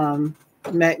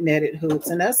magnetic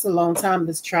hoops, and that's a long time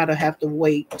to try to have to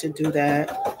wait to do that.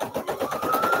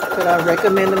 But I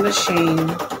recommend the machine.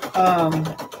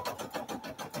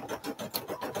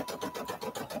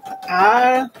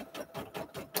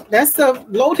 That's a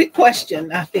loaded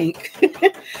question, I think,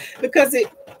 because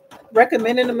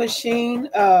recommending a machine,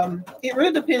 it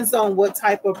really depends on what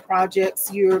type of projects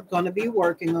you're going to be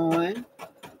working on.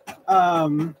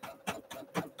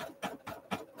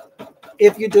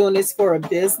 If you're doing this for a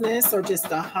business or just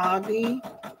a hobby,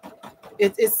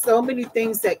 it's so many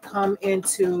things that come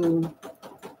into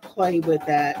play with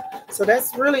that. So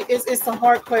that's really, it's a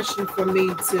hard question for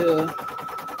me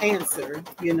to answer,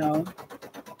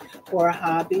 for a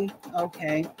hobby.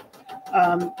 Okay.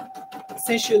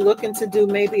 Since you're looking to do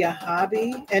maybe a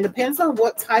hobby, and depends on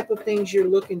what type of things you're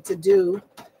looking to do,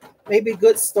 maybe a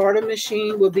good starter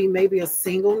machine would be maybe a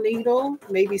single needle,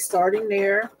 maybe starting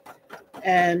there.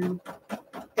 And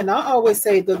I always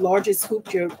say the largest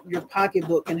hoop your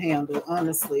pocketbook can handle,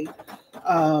 honestly.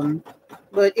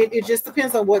 But it just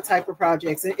depends on what type of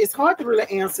projects. It's hard to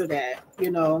really answer that,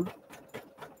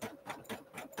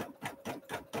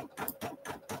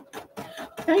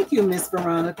 Thank you, Miss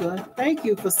Veronica. Thank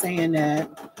you for saying that.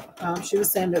 She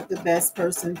was saying that the best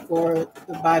person for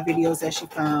the buy videos that she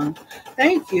found.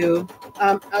 Thank you.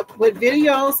 With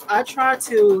videos, I try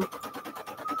to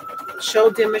show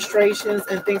demonstrations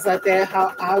and things like that,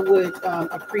 how I would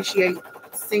appreciate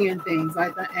seeing things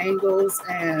like the angles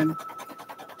and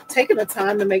taking the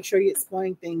time to make sure you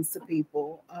explain things to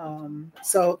people.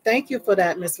 So thank you for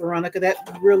that, Miss Veronica.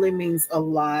 That really means a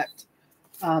lot.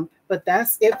 But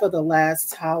that's it for the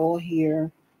last towel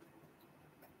here.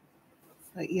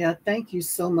 But yeah, thank you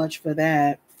so much for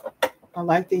that. I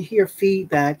like to hear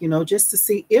feedback, just to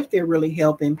see if they're really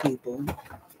helping people.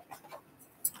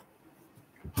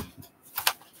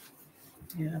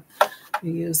 Yeah,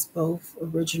 we use both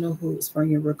original hoops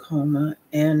from your Racoma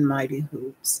and Mighty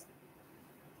Hoops.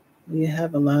 You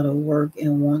have a lot of work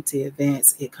and want to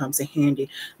advance, it comes in handy.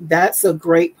 That's a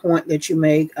great point that you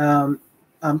make,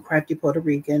 Crafty Puerto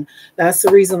Rican. That's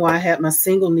the reason why I had my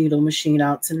single needle machine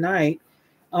out tonight.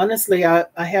 Honestly, I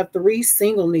have 3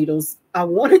 single needles. I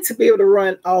wanted to be able to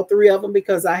run all 3 of them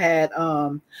because I had,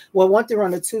 I wanted to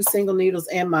run the 2 single needles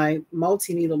and my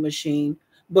multi-needle machine.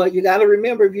 But you got to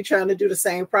remember, if you're trying to do the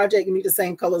same project, you need the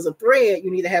same colors of thread. You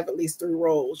need to have at least 3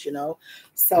 rolls.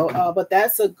 So, but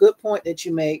that's a good point that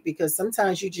you make, because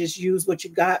sometimes you just use what you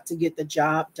got to get the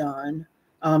job done,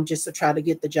 just to try to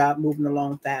get the job moving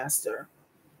along faster.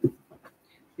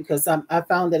 Because I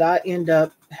found that I end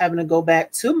up having to go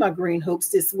back to my green hoops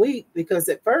this week, because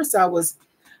at first I was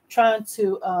trying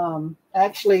to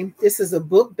actually, this is a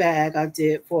book bag I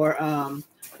did for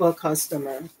a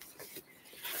customer.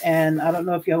 And I don't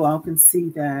know if y'all all can see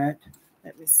that.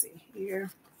 Let me see here.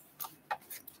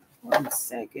 1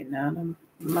 second now. I'm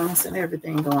mouse and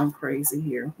everything going crazy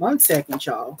here. 1 second,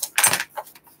 y'all.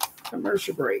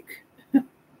 Commercial break.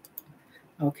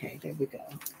 Okay, there we go.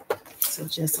 So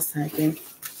just a second.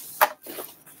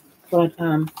 But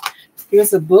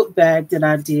here's a book bag that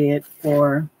I did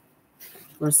for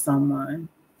someone.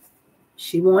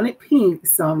 She wanted pink,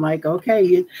 so I'm like,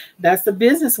 okay, that's the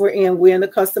business we're in. We're in the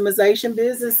customization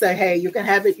business. Say, hey, you can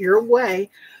have it your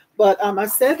way. But I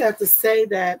said that to say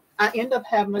that I end up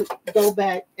having to go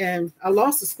back, and I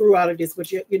lost a screw out of this,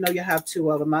 but you have 2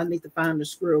 of them. I need to find the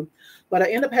screw. But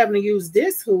I end up having to use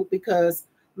this hoop because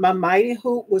my Mighty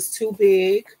hoop was too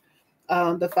big,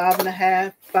 the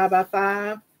 5.5,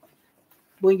 5x5.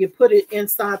 When you put it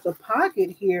inside the pocket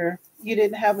here, you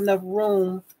didn't have enough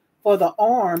room for the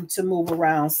arm to move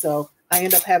around. So I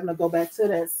end up having to go back to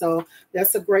that. So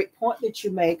that's a great point that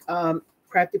you make,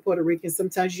 Crafty Puerto Rican.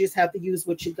 Sometimes you just have to use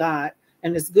what you got.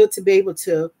 And it's good to be able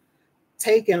to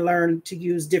take and learn to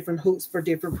use different hoops for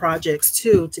different projects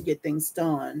too, to get things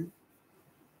done.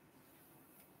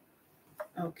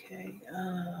 Okay.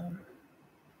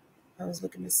 I was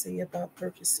looking to see about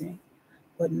purchasing,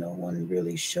 but no one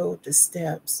really showed the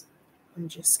steps. I'm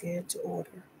just scared to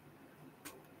order.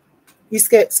 You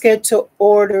scared to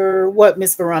order what,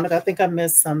 Miss Veronica? I think I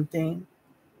missed something.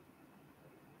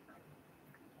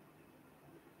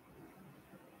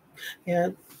 Yeah,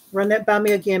 run that by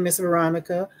me again, Miss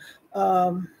Veronica.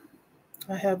 I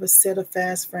have a set of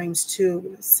fast frames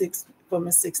too, 6 from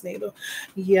a 6 needle.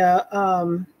 Yeah,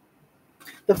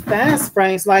 the fast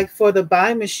frames, like for the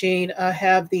buy machine, I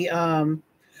have the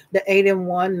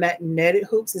 8-in-1 magnetic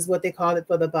hoops is what they call it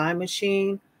for the buy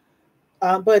machine.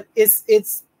 But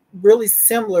it's really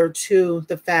similar to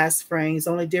the fast frames.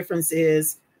 Only difference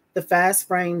is the fast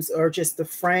frames are just the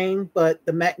frame, but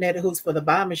the magnetic hoops for the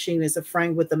buy machine is a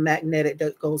frame with the magnetic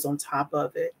that goes on top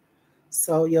of it.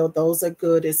 So, those are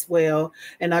good as well.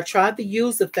 And I tried to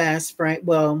use the fast frame,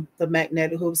 well, the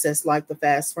magnetic hoops that's like the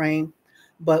fast frame,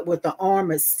 but with the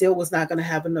arm, it still was not going to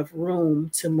have enough room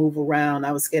to move around.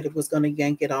 I was scared it was going to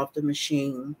yank it off the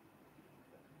machine.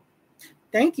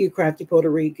 Thank you, Crafty Puerto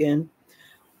Rican.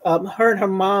 Her and her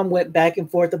mom went back and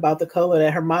forth about the color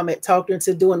that her mom had talked her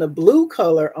into doing a blue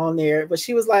color on there, but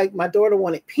she was like, my daughter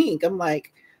wanted pink. I'm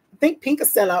like, I think pink will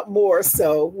sell out more,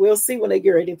 so we'll see when they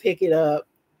get ready to pick it up.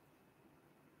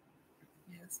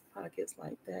 Yes, pockets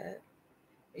like that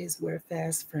is where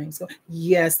fast frames go.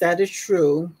 Yes, that is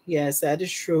true. Yes, that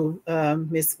is true,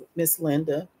 Miss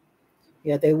Linda.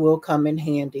 Yeah, they will come in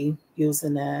handy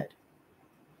using that.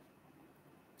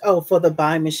 Oh, for the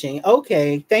buy machine.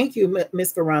 Okay. Thank you,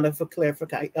 Miss Verona, for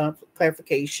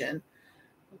clarification.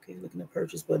 Okay, looking to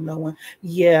purchase, but no one.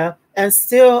 Yeah. And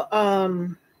still,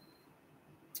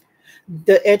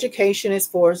 the education is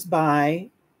forced by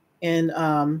in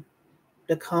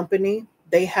the company.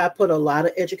 They have put a lot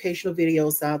of educational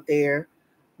videos out there.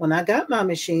 When I got my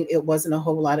machine, it wasn't a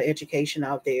whole lot of education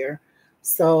out there.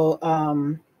 So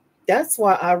that's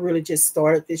why I really just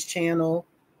started this channel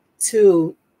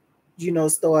to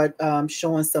start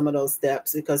showing some of those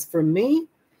steps, because for me,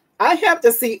 I have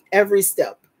to see every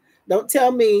step. Don't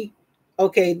tell me,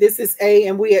 okay, this is A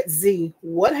and we at Z.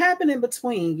 What happened in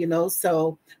between,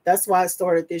 So that's why I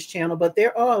started this channel. But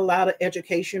there are a lot of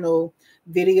educational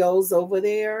videos over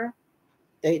there.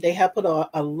 They have put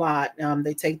a lot.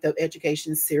 They take the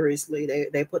education seriously.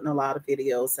 They're putting a lot of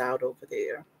videos out over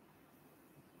there.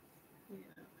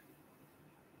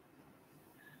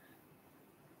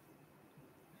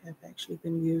 I've actually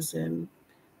been using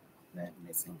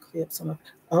magnets and clips on.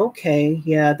 Okay,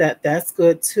 yeah, that's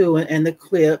good too. And the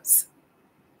clips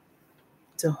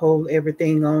to hold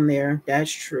everything on there.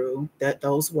 That's true. That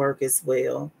those work as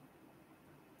well.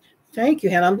 Thank you,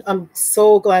 Hannah. I'm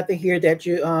so glad to hear that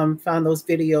you found those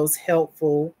videos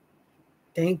helpful.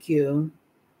 Thank you.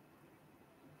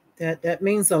 That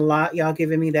means a lot, y'all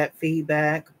giving me that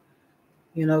feedback.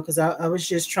 Because I was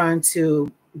just trying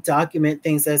to document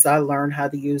things as I learned how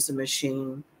to use the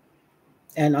machine.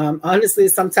 And honestly,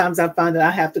 sometimes I find that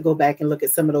I have to go back and look at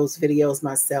some of those videos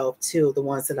myself too. The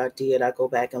ones that I did, I go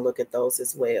back and look at those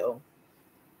as well.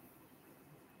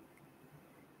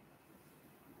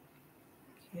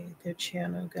 Okay, their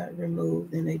channel got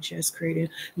removed and they just created.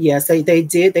 Yes, they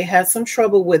did. They had some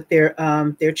trouble with their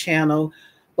channel,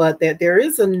 but that there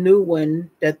is a new one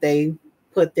that they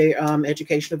put their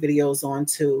educational videos on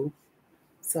too.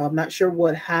 So I'm not sure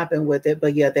what happened with it,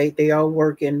 but yeah, they are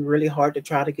working really hard to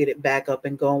try to get it back up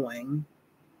and going.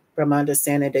 From my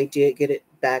understanding, they did get it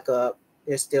back up.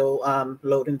 They're still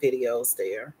loading videos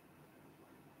there.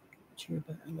 I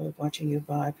love watching your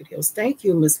live videos. Thank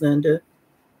you, Miss Linda.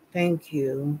 Thank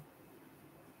you.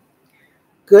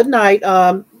 Good night,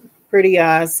 Pretty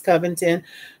Eyes Covington.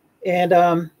 And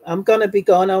I'm going to be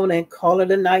going on and call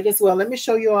it a night as well. Let me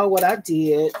show you all what I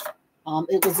did.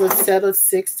 It was a set of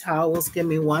 6 towels. Give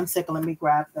me 1 second. Let me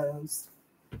grab those.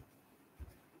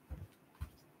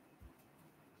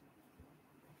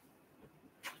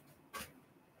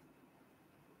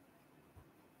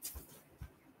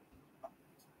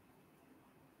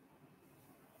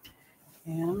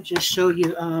 And I'm just show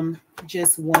you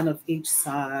just one of each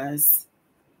size.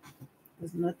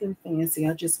 There's nothing fancy.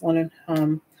 I just wanted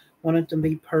them to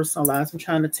be personalized. I'm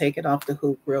trying to take it off the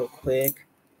hoop real quick.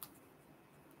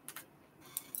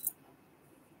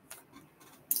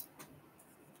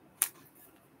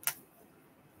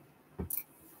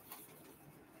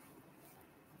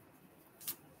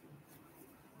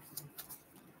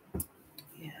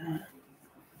 Yeah.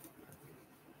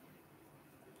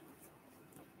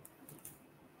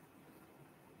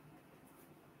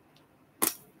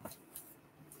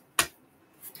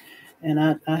 And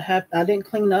I didn't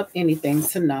clean up anything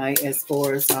tonight as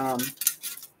far as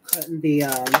cutting the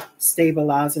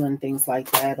stabilizer and things like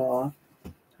that off.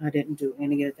 I didn't do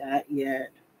any of that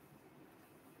yet.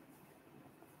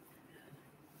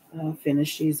 I'll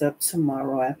finish these up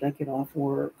tomorrow after I get off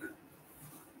work.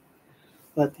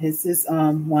 But this is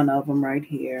one of them right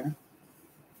here.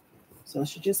 So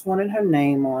she just wanted her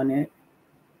name on it.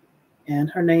 And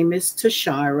her name is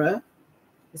Tashira.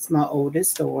 It's my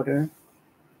oldest daughter.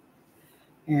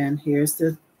 And here's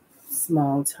the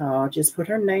small towel. Just put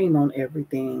her name on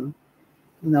everything.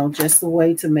 Just a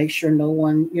way to make sure no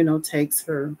one, takes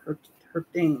her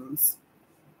things.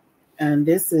 And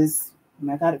this is,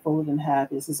 I got it folded in half.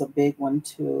 This is a big one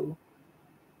too.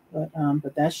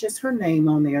 But that's just her name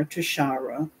on there,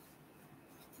 Tashara.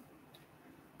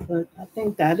 But I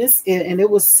think that is it. And it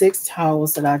was 6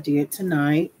 towels that I did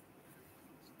tonight.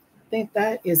 I think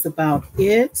that is about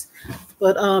it.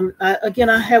 But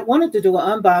I had wanted to do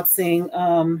an unboxing.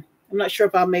 I'm not sure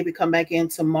if I'll maybe come back in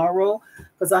tomorrow,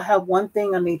 because I have one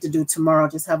thing I need to do tomorrow. I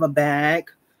just have a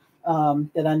bag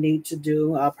that I need to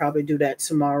do. I'll probably do that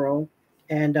tomorrow.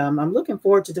 And I'm looking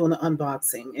forward to doing the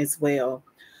unboxing as well.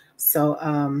 So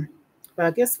but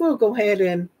I guess we'll go ahead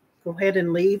and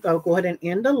leave. I'll go ahead and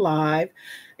end the live.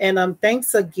 And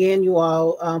thanks again, you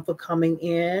all, for coming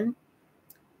in.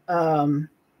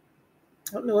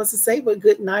 I don't know what to say, but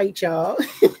good night, y'all.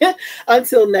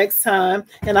 Until next time.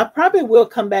 And I probably will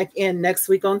come back in next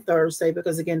week on Thursday,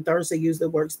 because again, Thursday usually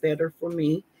works better for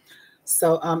me.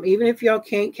 So even if y'all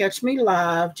can't catch me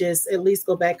live, just at least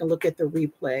go back and look at the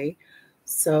replay.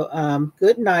 So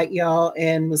good night, y'all,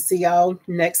 and we'll see y'all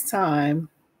next time.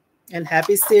 And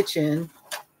happy stitching.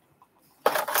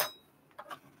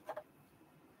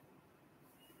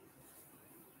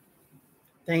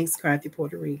 Thanks, Crafty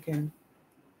Puerto Rican.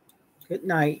 Good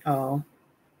night, all.